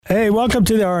Hey, welcome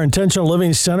to our Intentional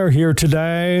Living Center here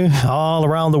today, all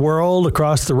around the world,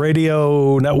 across the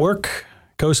radio network,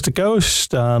 coast to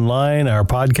coast, online, our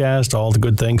podcast, all the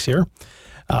good things here.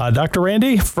 Dr.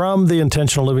 Randy from the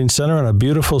Intentional Living Center on a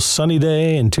beautiful sunny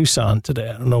day in Tucson today.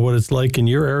 I don't know what it's like in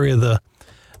your area of the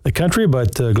country,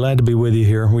 but glad to be with you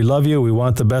here. We love you. We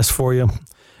want the best for you.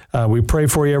 We pray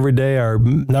for you every day. Our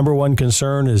number one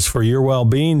concern is for your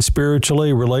well-being,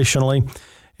 spiritually, relationally.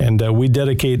 And we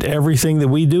dedicate everything that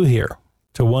we do here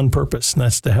to one purpose, and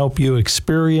that's to help you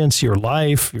experience your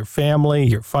life, your family,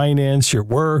 your finance, your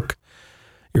work,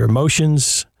 your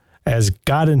emotions as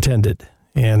God intended.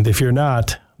 And if you're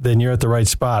not, then you're at the right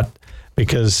spot,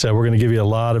 because we're going to give you a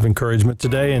lot of encouragement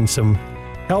today and some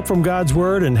help from God's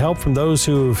Word and help from those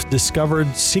who've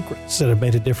discovered secrets that have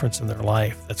made a difference in their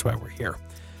life. That's why we're here.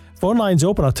 Phone line's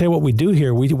open. I'll tell you what we do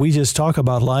here. We just talk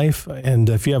about life, and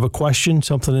if you have a question,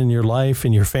 something in your life,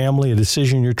 in your family, a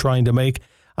decision you're trying to make,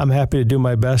 I'm happy to do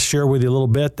my best, share with you a little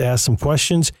bit, to ask some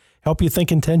questions, help you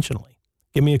think intentionally.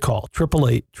 Give me a call,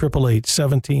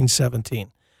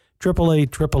 888-888-1717,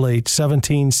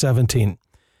 888-888-1717.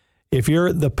 If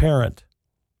you're the parent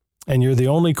and you're the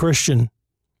only Christian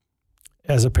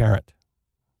as a parent,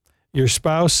 your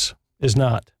spouse is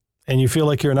not, and you feel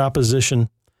like you're in opposition,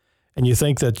 and you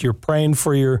think that you're praying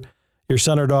for your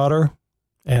son or daughter,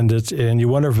 and you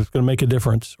wonder if it's going to make a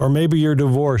difference. Or maybe you're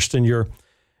divorced and you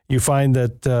find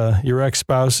that your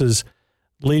ex-spouse is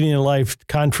leading a life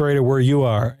contrary to where you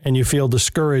are, and you feel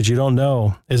discouraged. You don't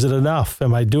know, is it enough?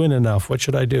 Am I doing enough? What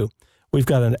should I do? We've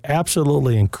got an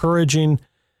absolutely encouraging,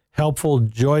 helpful,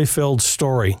 joy-filled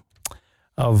story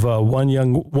of one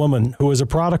young woman who is a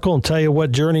prodigal, and tell you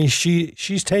what journey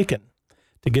she's taken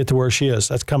to get to where she is.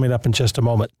 That's coming up in just a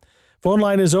moment. Phone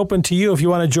line is open to you. If you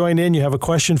want to join in, you have a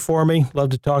question for me, love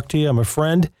to talk to you. I'm a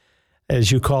friend.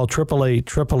 As you call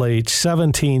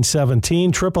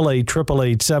 888-888-1717,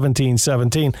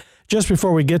 888-888-1717. Just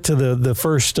before we get to the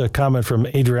first comment from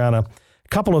Adriana, a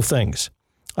couple of things.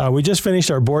 We just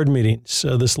finished our board meetings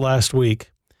this last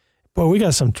week. Boy, we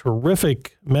got some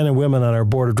terrific men and women on our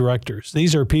board of directors.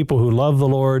 These are people who love the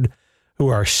Lord, who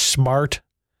are smarter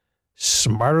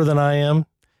than I am.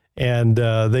 And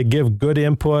they give good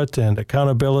input and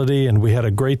accountability, and we had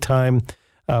a great time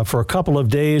for a couple of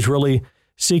days, really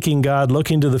seeking God,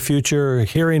 looking to the future,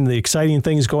 hearing the exciting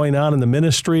things going on in the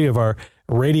ministry of our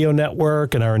radio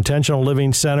network and our Intentional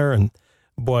Living Center. And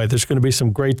boy, there's going to be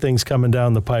some great things coming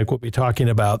down the pike we'll be talking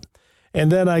about. And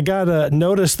then I got a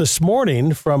notice this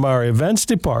morning from our events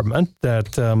department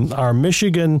that our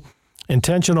Michigan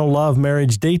Intentional Love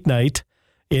Marriage Date Night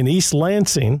in East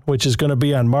Lansing, which is going to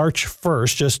be on March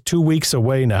 1st, just 2 weeks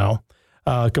away now,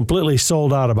 completely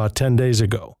sold out about 10 days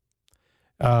ago.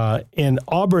 In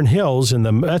Auburn Hills, in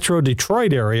the Metro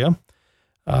Detroit area,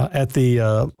 at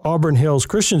the Auburn Hills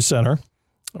Christian Center,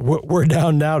 we're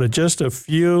down now to just a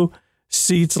few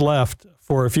seats left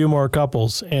for a few more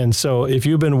couples. And so if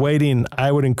you've been waiting,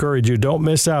 I would encourage you, don't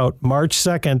miss out. March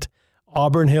 2nd,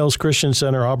 Auburn Hills Christian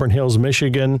Center, Auburn Hills,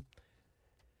 Michigan.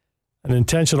 An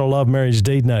Intentional Love Marriage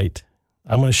Date Night.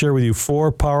 I'm going to share with you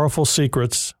 4 powerful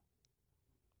secrets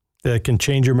that can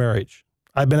change your marriage.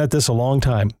 I've been at this a long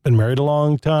time, been married a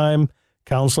long time,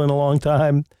 counseling a long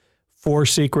time. 4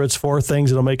 secrets, 4 things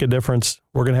that'll make a difference.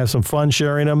 We're going to have some fun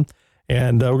sharing them,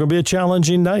 and we're going to be a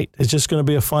challenging night. It's just going to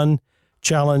be a fun,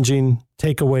 challenging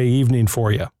takeaway evening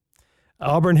for you.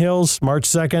 Auburn Hills, March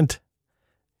 2nd.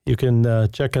 You can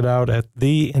check it out at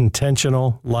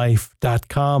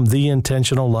theintentionallife.com,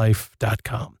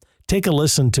 theintentionallife.com. Take a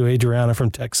listen to Adriana from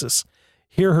Texas.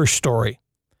 Hear her story.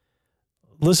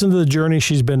 Listen to the journey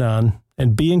she's been on,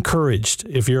 and be encouraged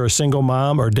if you're a single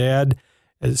mom or dad,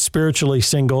 spiritually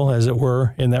single, as it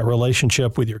were, in that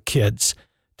relationship with your kids.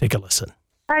 Take a listen.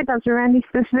 Hi, Dr. Randy.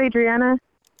 This is Adriana.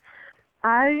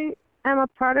 I am a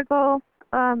prodigal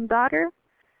daughter.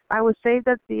 I was saved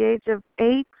at the age of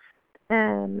 8.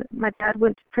 And my dad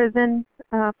went to prison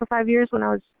for 5 years when I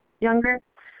was younger.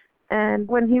 And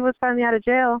when he was finally out of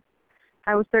jail,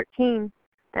 I was 13.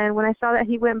 And when I saw that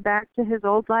he went back to his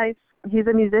old life, he's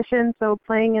a musician, so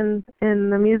playing in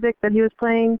the music that he was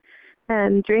playing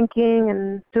and drinking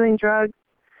and doing drugs,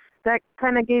 that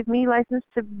kind of gave me license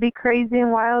to be crazy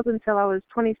and wild until I was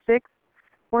 26.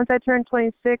 Once I turned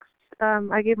 26,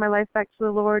 I gave my life back to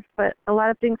the Lord, but a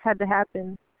lot of things had to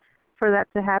happen for that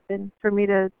to happen, for me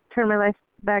to turn my life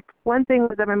back. One thing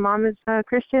was that my mom is a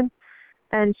Christian,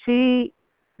 and she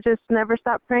just never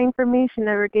stopped praying for me. She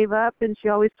never gave up, and she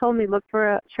always told me, look for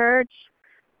a church,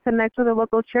 connect with a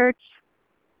local church.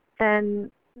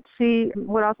 And she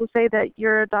would also say that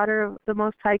you're a daughter of the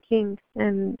Most High King,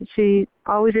 and she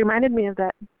always reminded me of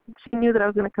that. She knew that I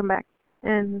was going to come back,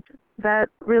 and that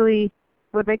really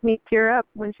would make me tear up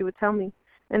when she would tell me.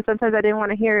 And sometimes I didn't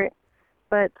want to hear it.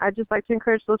 But I'd just like to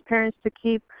encourage those parents to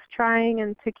keep trying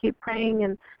and to keep praying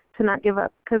and to not give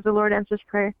up, because the Lord answers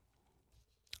prayer.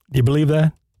 Do you believe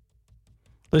that?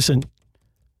 Listen,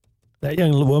 that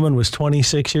young woman was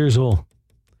 26 years old,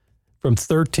 from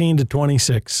 13 to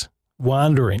 26,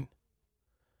 wandering,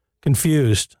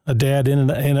 confused, a dad in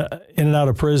and out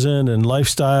of prison and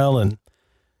lifestyle, and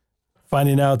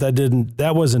finding out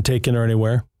that wasn't taking her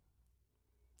anywhere.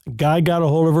 God got a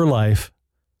hold of her life,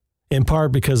 in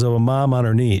part because of a mom on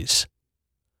her knees,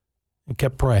 and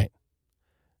kept praying.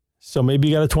 So maybe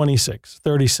you got a 26,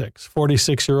 36,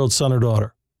 46-year-old son or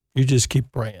daughter. You just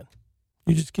keep praying.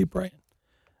 You just keep praying.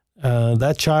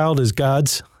 That child is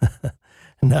God's,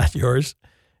 not yours.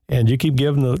 And you keep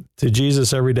giving to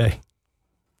Jesus every day.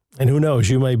 And who knows,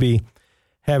 you may be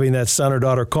having that son or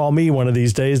daughter call me one of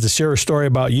these days to share a story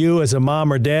about you as a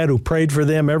mom or dad who prayed for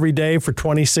them every day for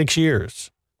 26 years.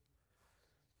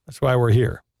 That's why we're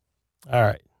here. All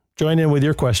right. Join in with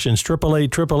your questions.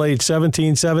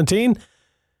 888-888-1717.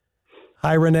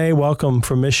 Hi, Renee. Welcome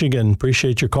from Michigan.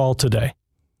 Appreciate your call today.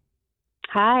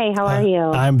 Hi, how are you?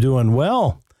 I'm doing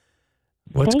well.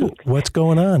 What's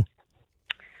going on?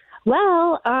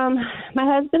 Well, my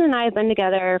husband and I have been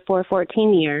together for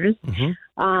 14 years,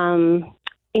 and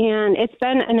it's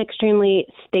been an extremely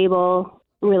stable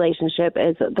relationship,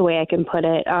 is the way I can put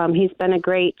it. He's been a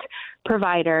great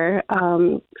provider,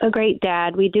 a great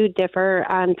dad. We do differ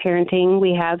on parenting.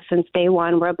 We have since day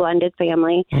one. We're a blended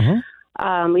family.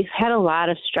 We've had a lot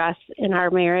of stress in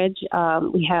our marriage.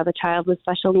 We have a child with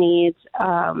special needs.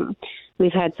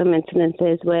 We've had some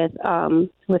incidences with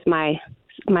my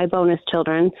bonus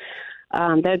children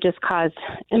that just caused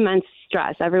immense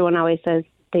stress. Everyone always says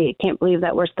they can't believe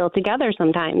that we're still together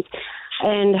sometimes.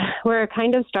 And we're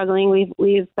kind of struggling.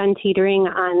 We've been teetering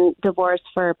on divorce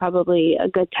for probably a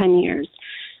good 10 years.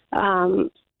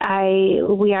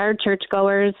 We are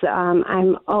churchgoers.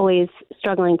 I'm always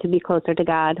struggling to be closer to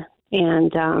God.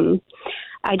 And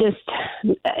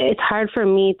it's hard for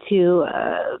me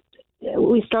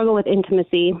we struggle with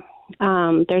intimacy.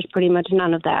 There's pretty much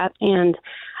none of that. And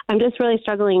I'm just really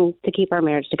struggling to keep our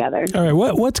marriage together. All right.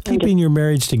 What's keeping your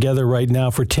marriage together right now?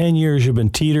 For 10 years, you've been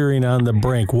teetering on the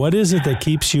brink. What is it that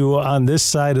keeps you on this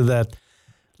side of that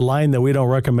line that we don't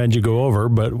recommend you go over?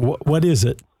 But what is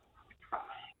it?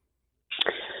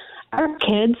 Our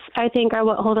kids, I think, are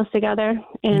what hold us together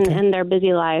in their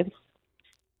busy lives.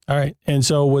 All right. And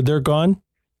so when they're gone?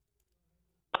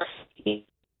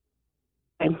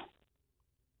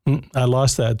 I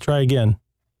lost that. Try again.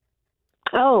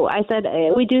 Oh, I said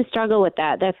we do struggle with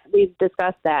that. We've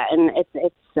discussed that, and it's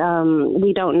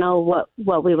we don't know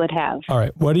what we would have. All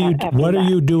right. What are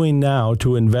you doing now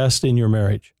to invest in your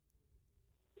marriage?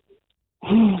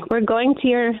 We're going to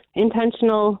your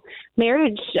intentional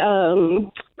marriage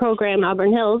program,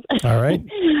 Auburn Hills. All right.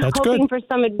 That's good. Hoping for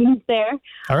some advice there.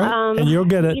 All right. And you'll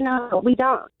get it. We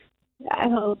don't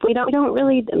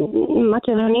really do much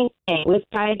of anything. We've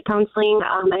tried counseling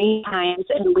many times,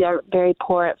 and we are very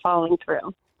poor at following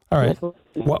through. All right.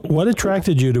 What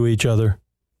attracted you to each other?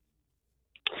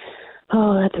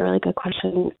 Oh, that's a really good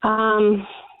question.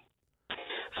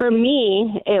 For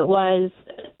me, it was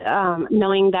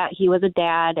knowing that he was a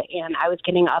dad, and I was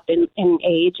getting up in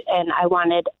age, and I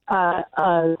wanted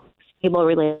a stable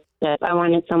relationship. I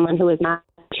wanted someone who was not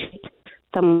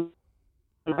a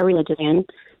religious man.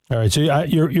 All right, so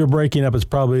you're breaking up. It's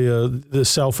probably the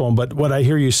cell phone, but what I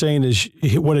hear you saying is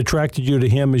what attracted you to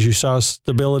him is you saw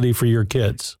stability for your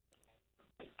kids.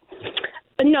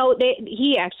 No,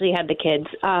 he actually had the kids.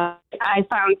 I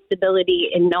found stability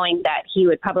in knowing that he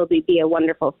would probably be a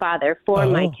wonderful father for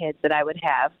my kids that I would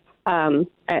have, and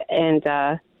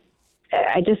I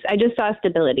just saw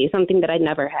stability, something that I'd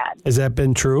never had. Has that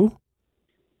been true?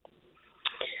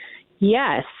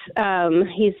 Yes,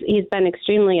 he's been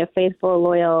extremely a faithful,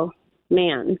 loyal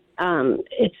man.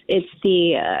 It's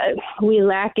we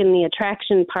lack in the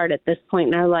attraction part at this point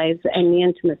in our lives and the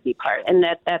intimacy part, and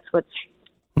that's what's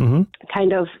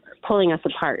kind of pulling us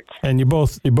apart. And you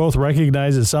both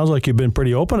recognize it sounds like you've been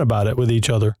pretty open about it with each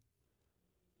other.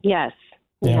 Yes,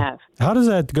 we have. How does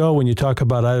that go when you talk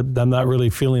about I'm not really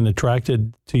feeling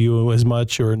attracted to you as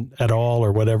much or at all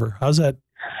or whatever? How's that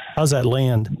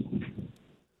land?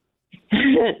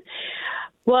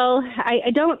 Well, I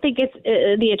don't think it's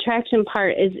the attraction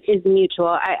part is mutual.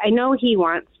 I know he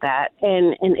wants that,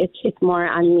 and it's more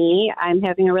on me. I'm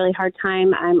having a really hard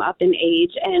time. I'm up in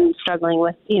age and struggling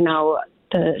with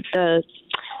the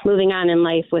moving on in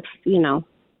life with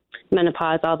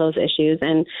menopause, all those issues,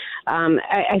 and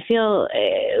I feel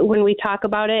when we talk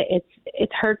about it,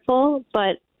 it's hurtful,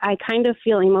 but I kind of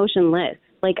feel emotionless.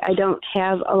 Like I don't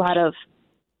have a lot of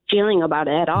feeling about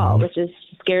it at all, which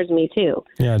scares me too.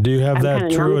 Yeah. Do you have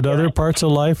that true at other parts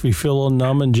of life? You feel a little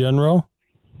numb in general,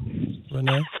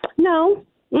 Renee? No.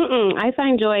 I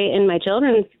find joy in my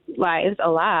children's lives a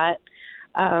lot.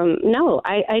 No,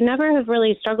 I never have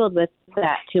really struggled with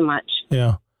that too much.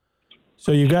 Yeah.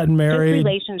 So you've gotten married. Just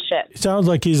relationship. It sounds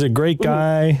like he's a great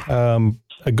guy,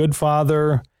 a good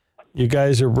father. You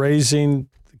guys are raising,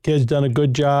 the kid's done a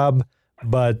good job,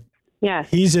 but yes,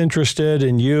 he's interested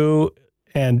in you.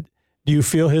 And do you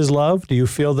feel his love? Do you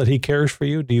feel that he cares for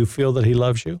you? Do you feel that he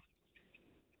loves you?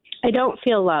 I don't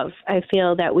feel love. I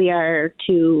feel that we are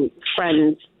two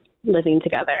friends living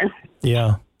together.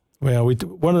 Yeah. Well,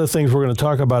 one of the things we're going to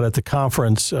talk about at the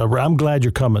conference, I'm glad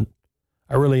you're coming.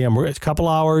 I really am. It's a couple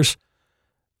hours.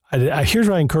 Here's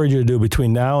what I encourage you to do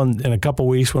between now and a couple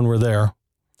weeks when we're there.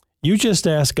 You just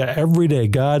ask God every day,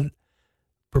 God,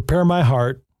 prepare my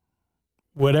heart,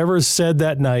 whatever is said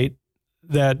that night,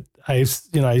 that I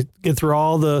get through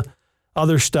all the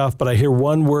other stuff, but I hear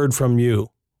one word from you,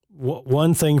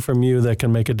 one thing from you that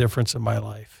can make a difference in my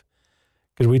life.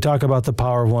 Because we talk about the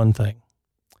power of one thing.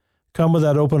 Come with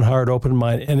that open heart, open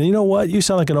mind. And you know what? You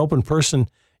sound like an open person.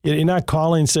 You're not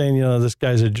calling saying, this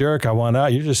guy's a jerk, I want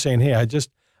out. You're just saying, hey,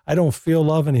 I don't feel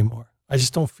love anymore. I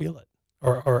just don't feel it.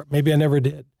 Or maybe I never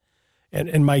did.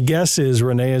 And my guess is,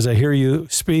 Renee, as I hear you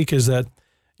speak, is that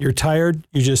you're tired.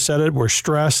 You just said it. We're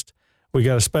stressed. We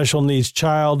got a special needs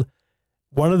child.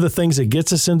 One of the things that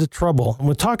gets us into trouble, and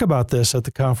we'll talk about this at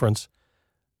the conference,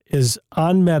 is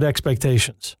unmet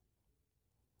expectations.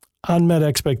 Unmet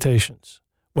expectations.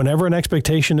 Whenever an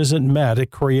expectation isn't met,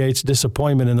 it creates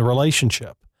disappointment in the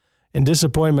relationship. And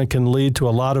disappointment can lead to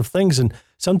a lot of things. And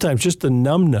sometimes just the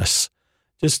numbness,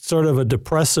 just sort of a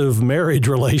depressive marriage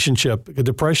relationship, a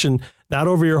depression, not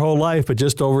over your whole life, but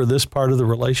just over this part of the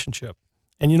relationship.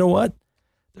 And you know what?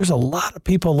 There's a lot of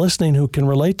people listening who can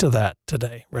relate to that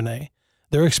today, Renee.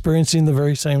 They're experiencing the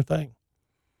very same thing.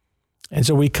 And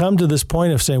so we come to this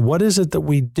point of saying, what is it that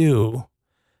we do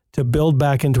to build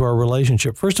back into our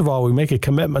relationship? First of all, we make a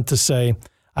commitment to say,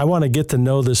 I want to get to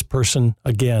know this person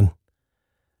again.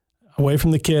 Away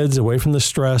from the kids, away from the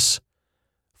stress,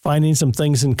 finding some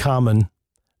things in common,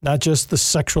 not just the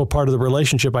sexual part of the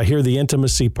relationship. I hear the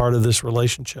intimacy part of this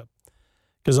relationship.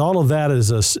 Because all of that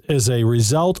is a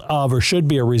result of, or should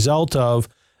be a result of,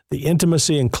 the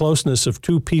intimacy and closeness of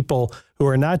two people who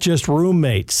are not just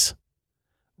roommates.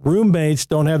 Roommates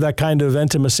don't have that kind of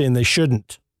intimacy, and they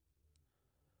shouldn't.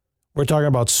 We're talking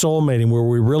about soulmating, where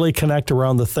we really connect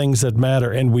around the things that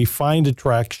matter, and we find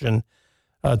attraction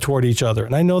toward each other.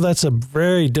 And I know that's a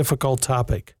very difficult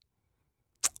topic.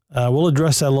 We'll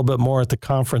address that a little bit more at the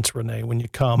conference, Renee, when you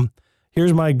come.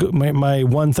 Here's my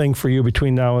one thing for you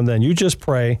between now and then. You just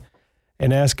pray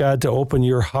and ask God to open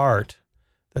your heart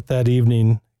that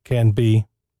evening can be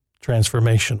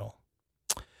transformational.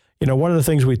 One of the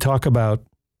things we talk about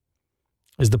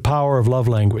is the power of love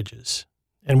languages.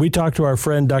 And we talked to our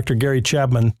friend, Dr. Gary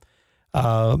Chapman,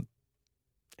 and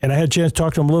I had a chance to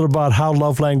talk to him a little about how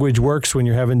love language works when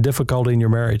you're having difficulty in your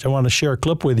marriage. I want to share a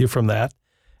clip with you from that,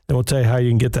 and we'll tell you how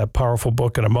you can get that powerful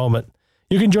book in a moment.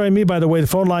 You can join me, by the way. The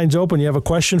phone line's open. You have a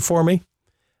question for me?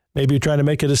 Maybe you're trying to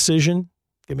make a decision?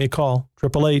 Give me a call,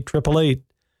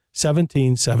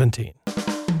 888-888-1717.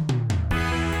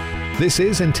 This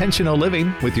is Intentional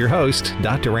Living with your host,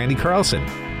 Dr. Randy Carlson.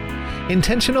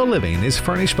 Intentional Living is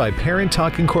furnished by Parent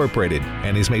Talk Incorporated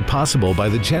and is made possible by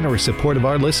the generous support of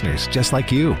our listeners, just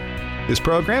like you. This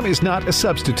program is not a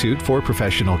substitute for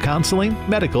professional counseling,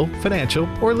 medical, financial,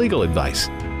 or legal advice.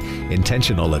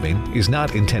 Intentional Living is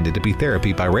not intended to be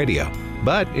therapy by radio,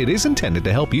 but it is intended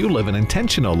to help you live an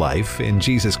intentional life in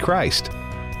Jesus Christ.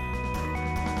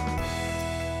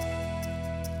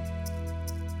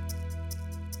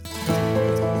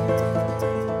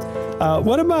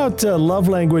 What about love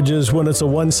languages when it's a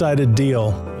one-sided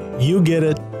deal? You get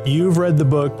it. You've read the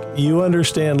book. You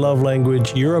understand love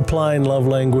language. You're applying love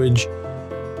language,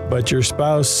 but your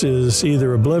spouse is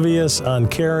either oblivious,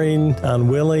 uncaring,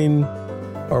 unwilling,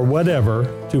 or whatever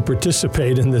to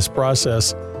participate in this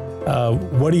process.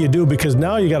 What do you do? Because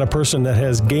now you got a person that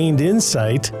has gained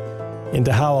insight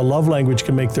into how a love language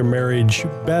can make their marriage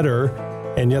better,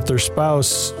 and yet their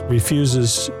spouse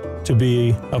refuses to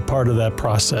be a part of that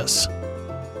process.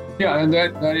 Yeah, and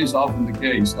that is often the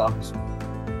case, obviously.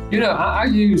 I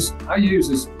use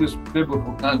this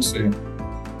biblical concept.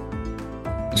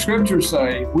 The scriptures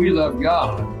say we love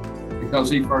God because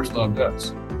He first loved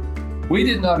us. We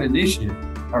did not initiate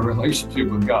our relationship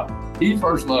with God. He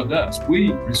first loved us.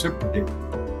 We reciprocated.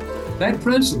 That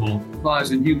principle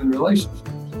applies in human relationships.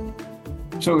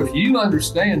 So if you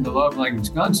understand the love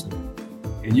language concept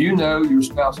and you know your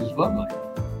spouse's love language,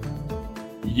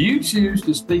 you choose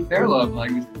to speak their love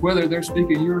language, whether they're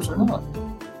speaking yours or not.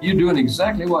 You're doing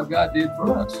exactly what God did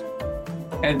for us.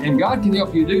 And God can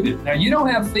help you do this. Now, you don't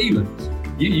have feelings.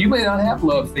 You may not have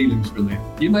love feelings for them.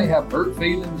 You may have hurt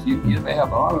feelings. You may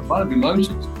have a lot of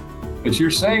emotions. But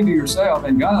you're saying to yourself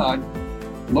and God,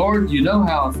 Lord, you know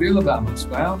how I feel about my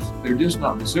spouse. They're just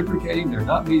not reciprocating. They're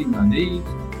not meeting my needs.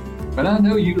 But I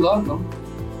know you love them.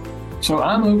 So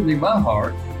I'm opening my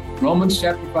heart. Romans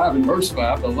chapter 5 and verse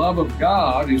 5, the love of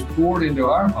God is poured into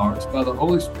our hearts by the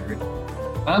Holy Spirit.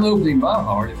 I'm opening my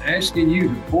heart and asking you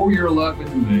to pour your love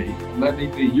into me and let me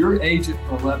be your agent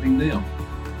for loving them.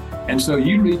 And so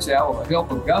you reach out with the help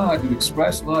of God to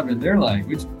express love in their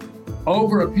language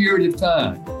over a period of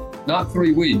time, not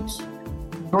 3 weeks,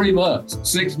 3 months,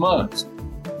 6 months.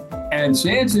 And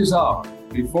chances are,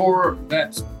 before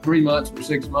that 3 months or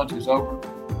 6 months is over,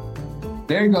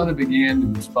 they're going to begin to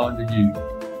respond to you,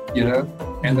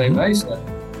 and they may say,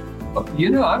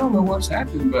 I don't know what's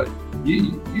happened, but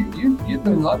you've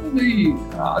been loving me.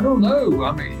 I don't know.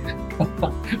 I mean,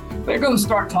 they're going to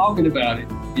start talking about it.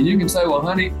 And you can say, well,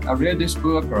 honey, I read this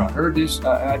book or I heard this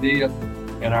idea,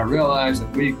 and I realized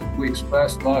that we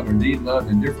express love or need love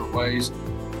in different ways.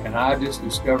 And I just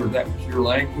discovered that was your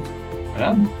language.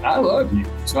 And I love you.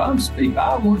 So I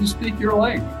want to speak your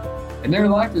language. And they're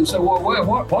likely to say, well,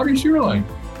 what is your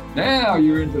language? Now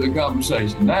you're into the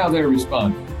conversation. Now they're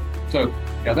responding. So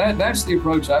that's the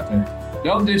approach I take.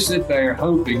 Don't just sit there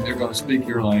hoping they're going to speak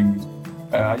your language.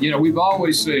 We've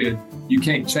always said you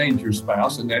can't change your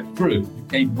spouse, and that's true. You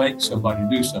can't make somebody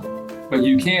do something, but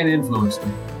you can influence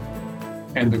them.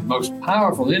 And the most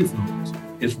powerful influence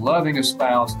is loving a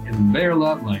spouse in their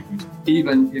love language,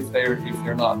 even if they're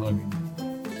not loving you.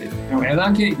 And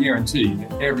I can't guarantee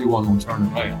that everyone will turn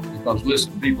around, because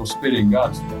listen, people spit in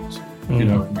God's face, and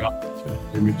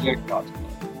they reject God's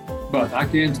love. But I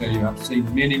can tell you, I've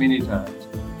seen many, many times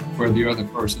where the other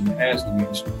person has the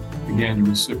ministry began to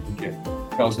reciprocate,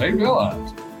 because they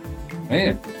realize,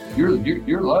 man,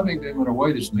 you're loving them in a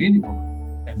way that's meaningful,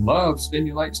 and love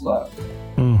stimulates love.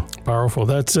 Powerful.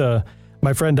 That's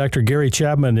my friend Dr. Gary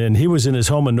Chapman, and he was in his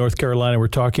home in North Carolina. We're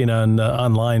talking on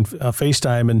online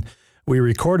FaceTime, and we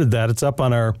recorded that. It's up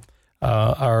on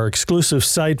our exclusive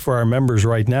site for our members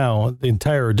right now, the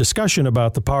entire discussion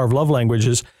about the power of love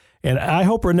languages. And I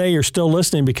hope, Renee, you're still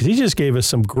listening, because he just gave us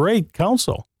some great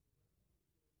counsel.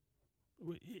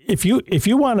 If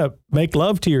you want to make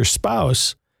love to your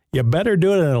spouse, you better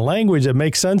do it in a language that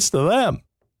makes sense to them.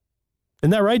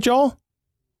 Isn't that right, Joel?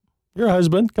 You're a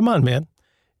husband. Come on, man.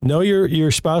 Know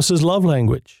your spouse's love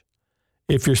language.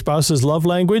 If your spouse's love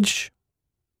language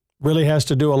really has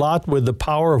to do a lot with the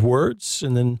power of words,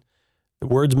 and then the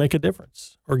words make a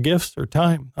difference, or gifts, or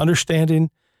time, understanding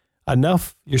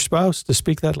enough your spouse to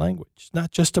speak that language. It's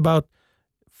not just about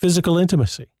physical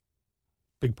intimacy.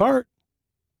 Big part.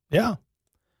 Yeah.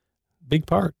 Big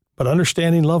part. But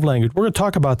understanding love language. We're going to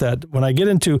talk about that when I get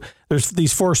into, there's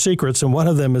these 4 secrets, and one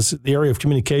of them is the area of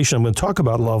communication. I'm going to talk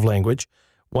about love language.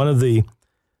 One of the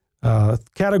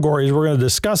categories we're going to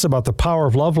discuss about the power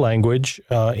of love language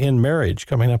in marriage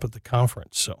coming up at the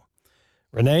conference. So,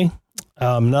 Renee,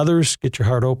 and others, get your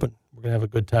heart open. We're going to have a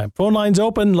good time. Phone lines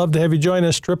open. Love to have you join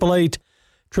us.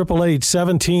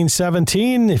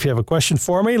 888-888-1717. If you have a question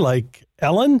for me, like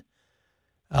Ellen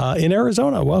in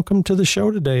Arizona. Welcome to the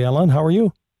show today, Ellen. How are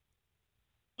you?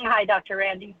 Hi, Dr.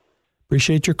 Randy.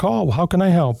 Appreciate your call. How can I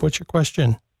help? What's your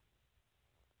question?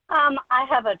 I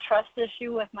have a trust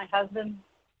issue with my husband.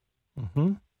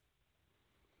 Mm-hmm.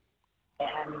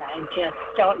 And I just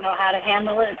don't know how to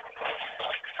handle it.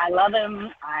 I love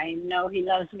him. I know he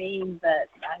loves me, but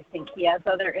I think he has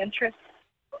other interests.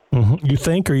 Mm-hmm. You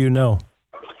think, or you know?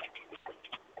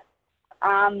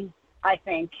 I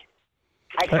think.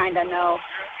 I kind of know.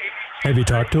 Have you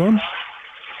talked to him?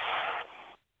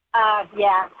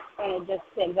 Yeah, and it just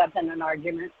ends up in an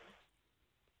argument.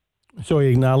 So he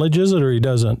acknowledges it, or he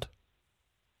doesn't?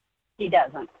 He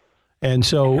doesn't. And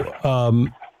so,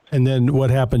 and then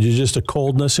what happens? Is just a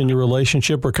coldness in your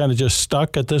relationship, or kind of just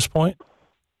stuck at this point?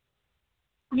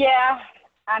 Yeah,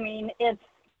 I mean,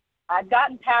 I've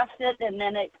gotten past it, and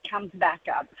then it comes back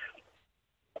up.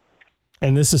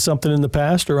 And this is something in the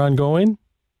past or ongoing?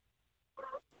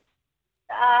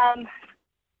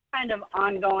 Kind of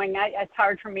ongoing. It's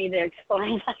hard for me to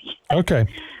explain. Okay.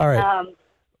 All right.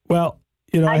 Well,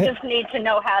 I just need to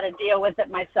know how to deal with it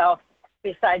myself,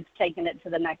 besides taking it to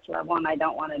the next level, and I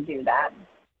don't want to do that.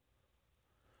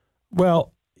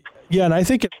 Well, yeah, and I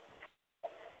think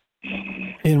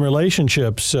In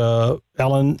relationships,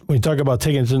 Ellen, we talk about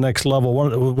taking it to the next level.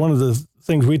 One of the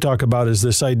things we talk about is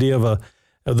this idea of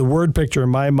the word picture in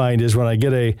my mind is when I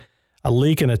get a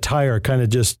leak in a tire, kind of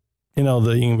just,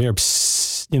 it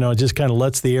just kind of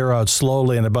lets the air out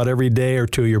slowly, and about every day or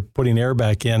two you're putting air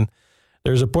back in.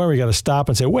 There's a point where you got to stop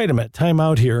and say, wait a minute, time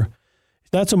out here.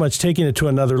 It's not so much taking it to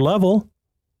another level,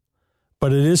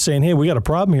 but it is saying, hey, we got a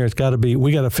problem here.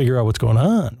 We got to figure out what's going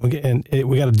on.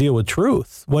 We got to deal with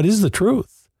truth. What is the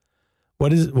truth?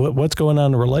 What's going on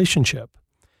in the relationship?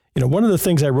 One of the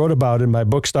things I wrote about in my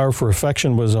book, Starve for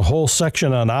Affection, was a whole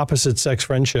section on opposite sex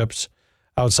friendships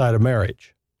outside of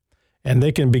marriage. And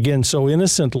they can begin so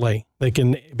innocently. They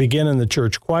can begin in the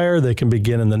church choir. They can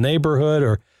begin in the neighborhood,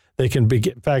 or they can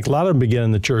begin, in fact, a lot of them begin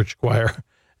in the church choir.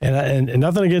 And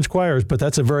nothing against choirs, but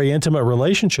that's a very intimate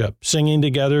relationship. Singing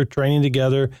together, training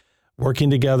together, working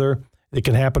together. It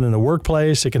can happen in the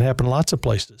workplace. It can happen in lots of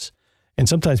places. And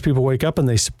sometimes people wake up and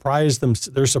they're surprised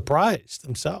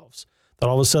themselves that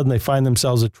all of a sudden they find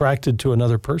themselves attracted to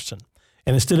another person.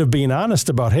 And instead of being honest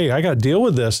about, hey, I got to deal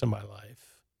with this in my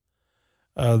life,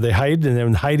 they hide, and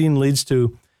then hiding leads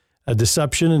to a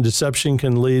deception, and deception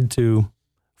can lead to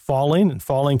falling, and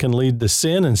falling can lead to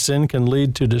sin, and sin can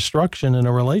lead to destruction in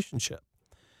a relationship.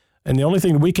 And the only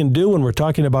thing we can do when we're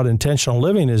talking about intentional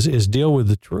living is deal with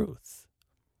the truth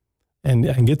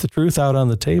and get the truth out on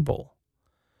the table.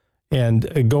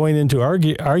 And going into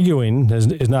arguing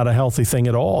is not a healthy thing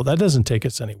at all. That doesn't take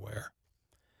us anywhere.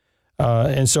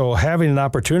 And so having an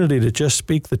opportunity to just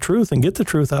speak the truth and get the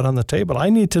truth out on the table. I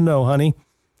need to know, honey,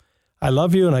 I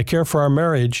love you and I care for our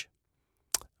marriage,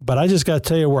 but I just got to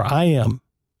tell you where I am.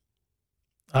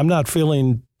 I'm not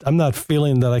feeling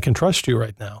that I can trust you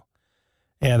right now.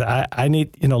 And I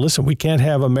need, listen, we can't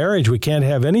have a marriage. We can't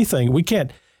have anything. You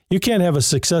can't have a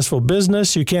successful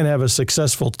business. You can't have a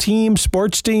successful team,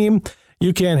 sports team.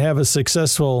 You can't have a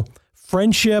successful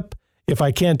friendship if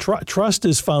I can't trust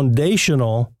is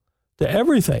foundational to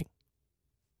everything.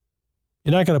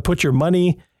 You're not going to put your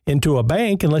money into a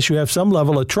bank unless you have some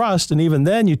level of trust. And even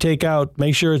then you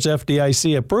make sure it's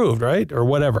FDIC approved, right? Or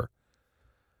whatever.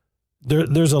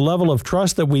 There's a level of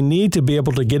trust that we need to be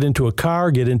able to get into a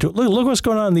car, look what's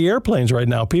going on in the airplanes right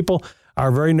now. People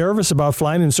are very nervous about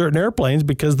flying in certain airplanes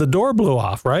because the door blew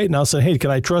off, right? Now say, hey,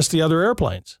 can I trust the other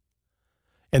airplanes?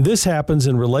 And this happens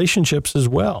in relationships as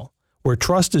well, where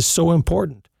trust is so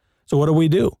important. So what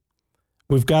do?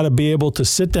 We've got to be able to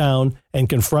sit down and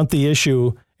confront the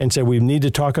issue and say, we need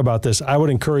to talk about this. I would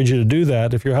encourage you to do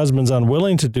that. If your husband's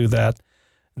unwilling to do that,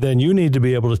 then you need to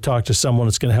be able to talk to someone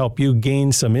that's going to help you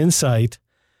gain some insight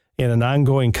in an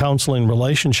ongoing counseling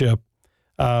relationship,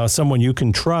 someone you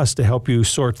can trust to help you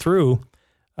sort through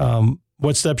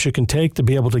what steps you can take to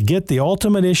be able to get the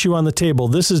ultimate issue on the table.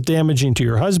 This is damaging to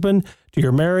your husband, to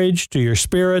your marriage, to your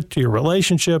spirit, to your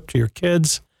relationship, to your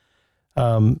kids,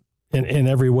 in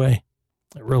every way.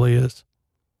 It really is.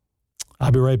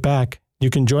 I'll be right back. You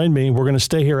can join me. We're going to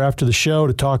stay here after the show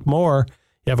to talk more.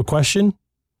 You have a question?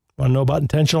 Want to know about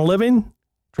intentional living?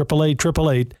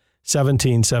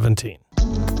 888-888-1717.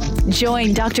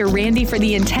 Join Dr. Randy for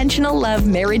the Intentional Love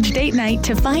Marriage Date Night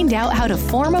to find out how to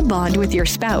form a bond with your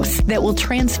spouse that will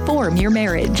transform your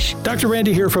marriage. Dr.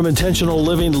 Randy here from Intentional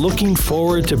Living, looking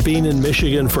forward to being in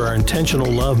Michigan for our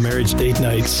Intentional Love Marriage Date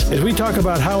Nights. As we talk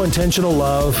about how intentional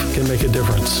love can make a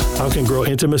difference, how it can grow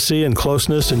intimacy and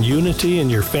closeness and unity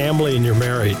in your family and your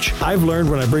marriage. I've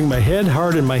learned when I bring my head,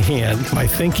 heart, and my hand, my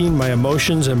thinking, my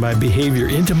emotions, and my behavior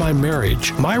into my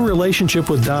marriage, my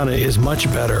relationship with Donna is much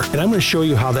better. And I'm going to show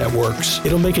you how that works.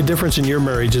 It'll make a difference in your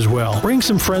marriage as well. Bring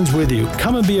some friends with you.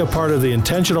 Come and be a part of the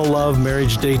Intentional Love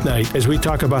Marriage Date Night as we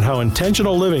talk about how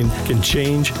intentional living can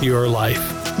change your life.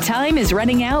 Time is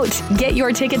running out. Get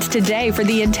your tickets today for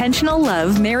the Intentional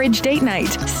Love Marriage Date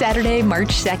Night, Saturday, March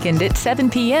 2nd at 7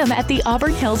 p.m. at the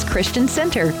Auburn Hills Christian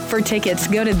Center. For tickets,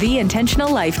 go to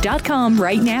theintentionallife.com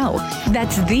right now.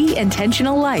 That's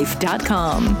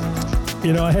theintentionallife.com.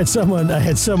 I had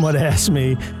someone ask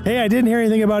me, hey, I didn't hear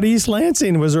anything about East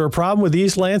Lansing. Was there a problem with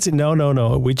East Lansing?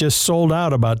 No. We just sold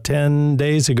out about 10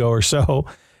 days ago or so.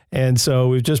 And so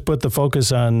we've just put the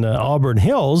focus on Auburn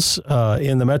Hills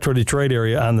in the Metro Detroit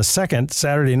area on the 2nd,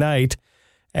 Saturday night.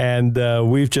 And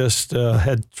we've just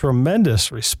had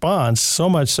tremendous response, so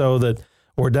much so that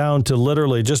we're down to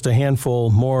literally just a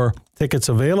handful more tickets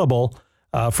available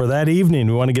for that evening.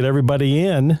 We want to get everybody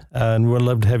in, and we'd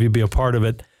love to have you be a part of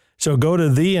it. So go to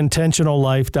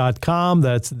theintentionallife.com.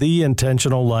 That's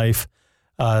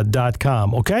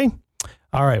theintentionallife.com. Okay.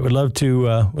 All right. We'd love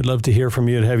to hear from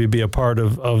you and have you be a part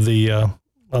of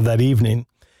that evening.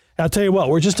 I'll tell you what,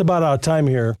 we're just about out of time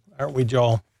here, aren't we,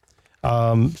 Joel?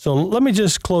 So let me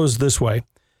just close this way.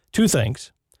 two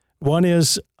things. One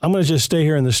is I'm going to just stay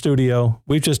here in the studio.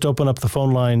 We've just opened up the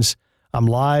phone lines. I'm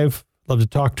live. Love to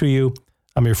talk to you.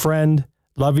 I'm your friend.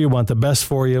 Love you. Want the best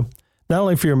for you. Not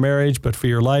only for your marriage, but for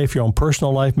your life, your own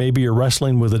personal life. Maybe you're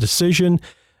wrestling with a decision,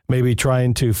 maybe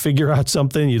trying to figure out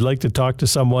something. You'd like to talk to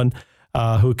someone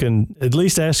who can at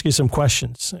least ask you some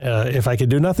questions. If I could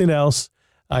do nothing else,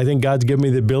 I think God's given me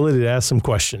the ability to ask some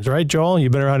questions. Right, Joel?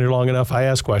 You've been around here long enough. I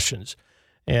ask questions.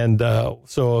 And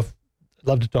so I'd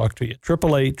love to talk to you.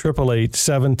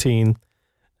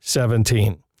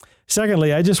 888-888-1717.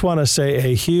 Secondly, I just want to say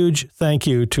a huge thank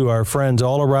you to our friends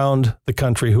all around the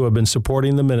country who have been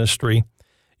supporting the ministry.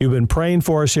 You've been praying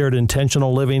for us here at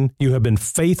Intentional Living. You have been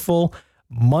faithful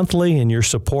monthly in your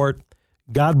support.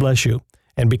 God bless you.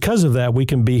 And because of that, we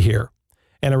can be here.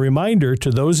 And a reminder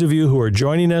to those of you who are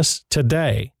joining us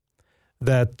today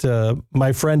that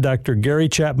my friend Dr. Gary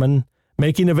Chapman,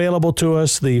 making available to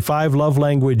us the 5 Love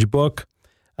Language book,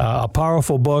 a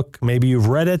powerful book. Maybe you've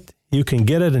read it. You can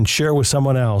get it and share with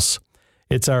someone else.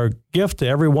 It's our gift to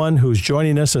everyone who's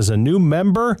joining us as a new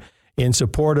member in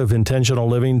support of Intentional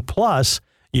Living. Plus,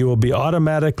 you will be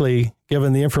automatically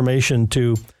given the information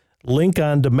to link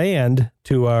on demand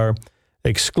to our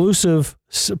exclusive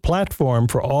platform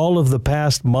for all of the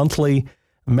past monthly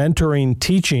mentoring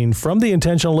teaching from the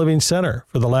Intentional Living Center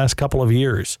for the last couple of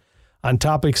years on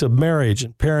topics of marriage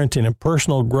and parenting and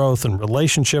personal growth and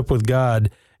relationship with God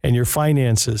and your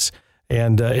finances.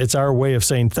 And it's our way of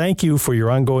saying thank you for your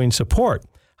ongoing support.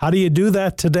 How do you do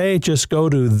that today? Just go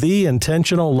to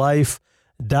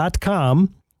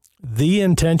theintentionallife.com,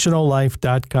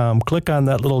 theintentionallife.com. Click on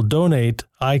that little donate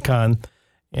icon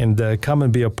and come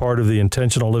and be a part of the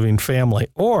Intentional Living family.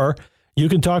 Or you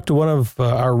can talk to one of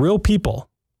our real people,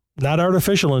 not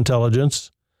artificial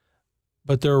intelligence,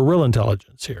 but there are real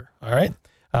intelligence here, all right?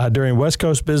 During West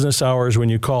Coast business hours when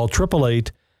you call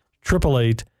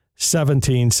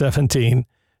 888-888-1717,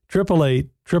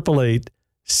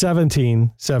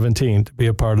 888-888-1717 to be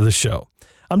a part of the show.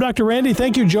 I'm Dr. Randy.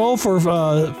 Thank you, Joel, for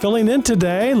filling in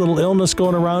today. A little illness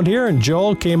going around here, and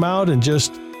Joel came out and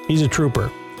he's a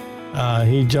trooper.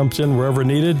 He jumps in wherever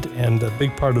needed, and a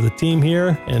big part of the team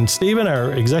here. And Stephen,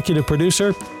 our executive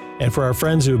producer, and for our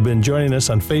friends who have been joining us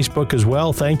on Facebook as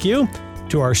well, thank you.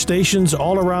 To our stations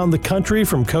all around the country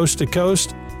from coast to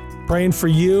coast, praying for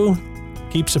you.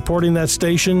 Keep supporting that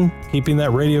station, keeping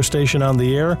that radio station on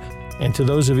the air. And to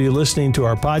those of you listening to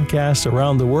our podcasts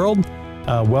around the world,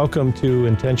 welcome to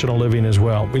Intentional Living as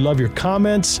well. We love your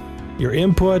comments, your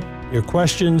input, your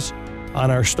questions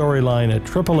on our storyline at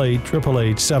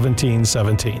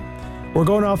 888-888-1717. We're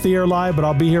going off the air live, but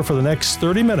I'll be here for the next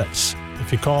 30 minutes.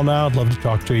 If you call now, I'd love to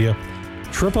talk to you.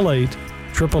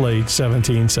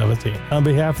 888-888-1717. On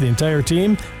behalf of the entire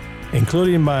team,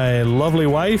 including my lovely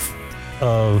wife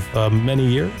of many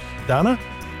years, Donna,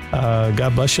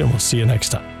 God bless you, and we'll see you next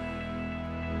time.